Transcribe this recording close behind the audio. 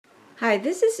Hi,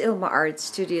 this is Ilma Art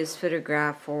Studios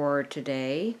photograph for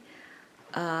today.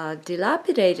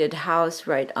 Dilapidated house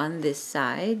right on this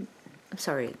side. I'm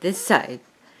sorry, this side.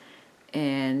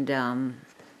 And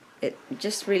it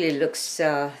just really looks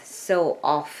so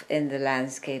off in the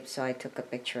landscape, so I took a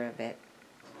picture of it.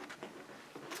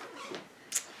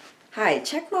 Hi,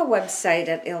 check my website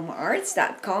at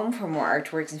ilmaarts.com for more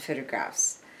artworks and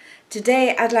photographs.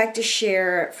 Today, I'd like to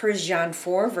share 1 John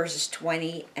 4 verses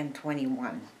 20 and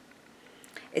 21.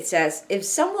 It says, if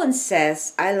someone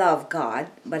says, I love God,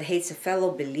 but hates a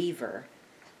fellow believer,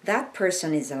 that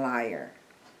person is a liar.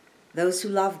 Those who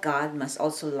love God must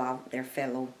also love their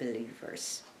fellow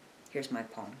believers. Here's my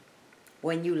poem.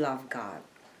 When you love God.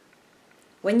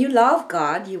 When you love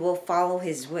God, you will follow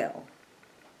His will.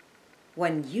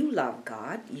 When you love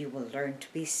God, you will learn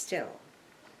to be still.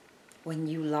 When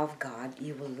you love God,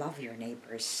 you will love your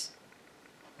neighbors.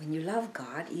 When you love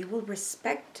God, you will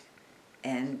respect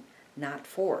and not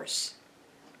force.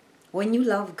 When you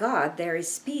love God, there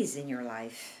is peace in your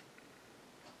life.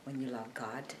 When you love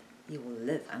God, you will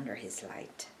live under His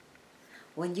light.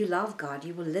 When you love God,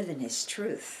 you will live in His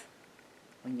truth.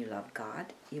 When you love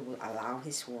God, you will allow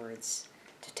His words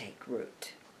to take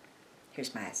root.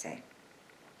 Here's my essay.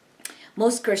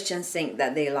 Most Christians think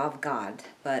that they love God,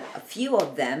 but a few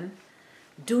of them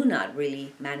do not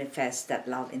really manifest that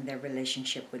love in their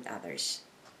relationship with others.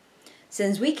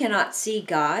 Since we cannot see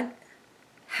God,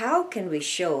 how can we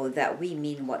show that we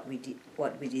mean what we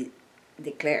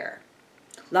declare?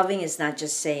 Loving is not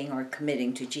just saying or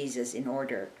committing to Jesus in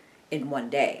one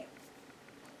day.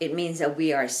 It means that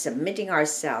we are submitting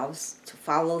ourselves to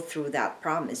follow through that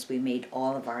promise we made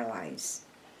all of our lives.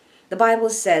 The Bible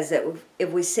says that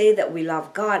if we say that we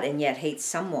love God and yet hate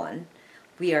someone,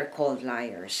 we are called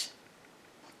liars.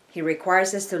 He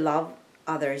requires us to love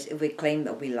others if we claim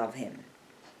that we love Him.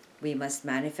 We must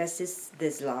manifest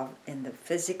this love in the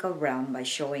physical realm by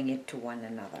showing it to one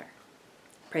another.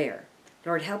 Prayer.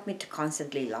 Lord, help me to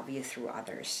constantly love you through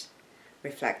others.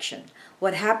 Reflection.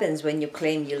 What happens when you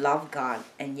claim you love God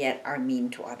and yet are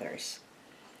mean to others?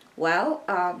 Well,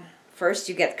 first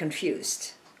you get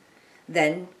confused.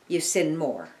 Then you sin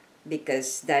more,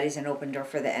 because that is an open door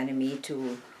for the enemy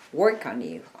to work on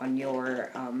you, on your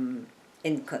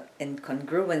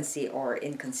incongruency or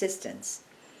inconsistency.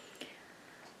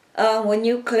 When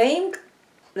you claim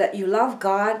that you love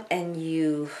God and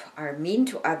you are mean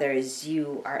to others,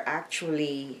 you are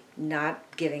actually not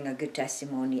giving a good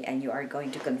testimony, and you are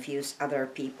going to confuse other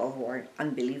people who are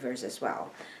unbelievers as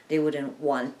well. They wouldn't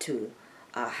want to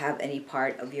have any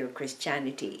part of your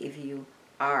Christianity if you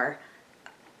are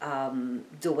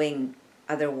doing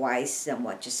otherwise than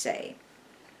what you say.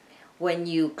 When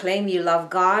you claim you love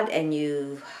God and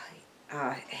you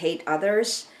hate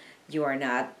others, you are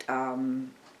not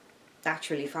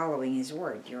actually following His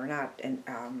word. You're not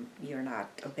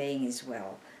obeying His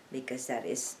will, because that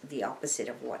is the opposite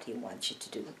of what He wants you to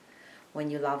do.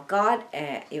 When you love God,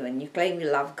 when you claim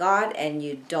you love God and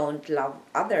you don't love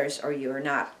others, or you're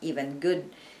not even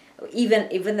good,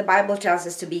 even the Bible tells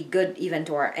us to be good even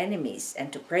to our enemies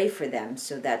and to pray for them,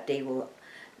 so that they will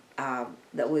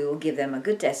that we will give them a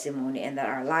good testimony, and that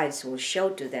our lives will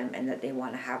show to them, and that they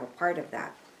want to have a part of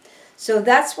that. So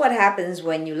that's what happens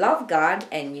when you love God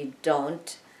and you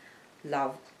don't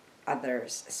love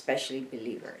others, especially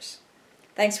believers.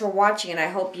 Thanks for watching, and I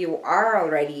hope you are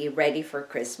already ready for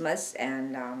Christmas.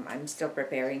 And I'm still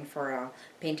preparing for a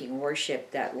painting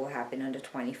worship that will happen on the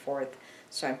 24th.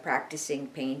 So I'm practicing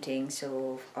painting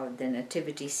of the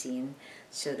nativity scene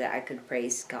so that I could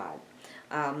praise God.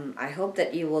 I hope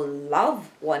that you will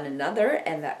love one another,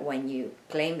 and that when you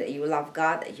claim that you love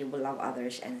God, that you will love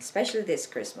others. And especially this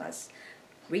Christmas,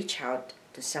 reach out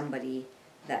to somebody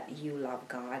that you love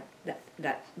God,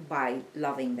 that by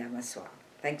loving them as well.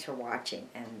 Thanks for watching,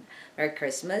 and Merry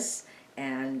Christmas.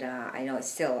 And I know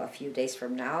it's still a few days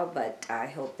from now, but I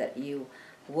hope that you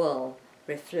will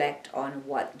reflect on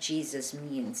what Jesus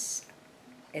means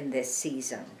in this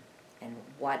season, and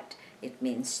what it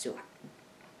means to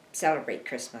celebrate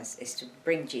Christmas is to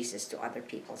bring Jesus to other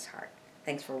people's heart.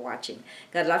 Thanks for watching.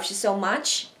 God loves you so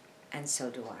much, and so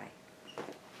do I.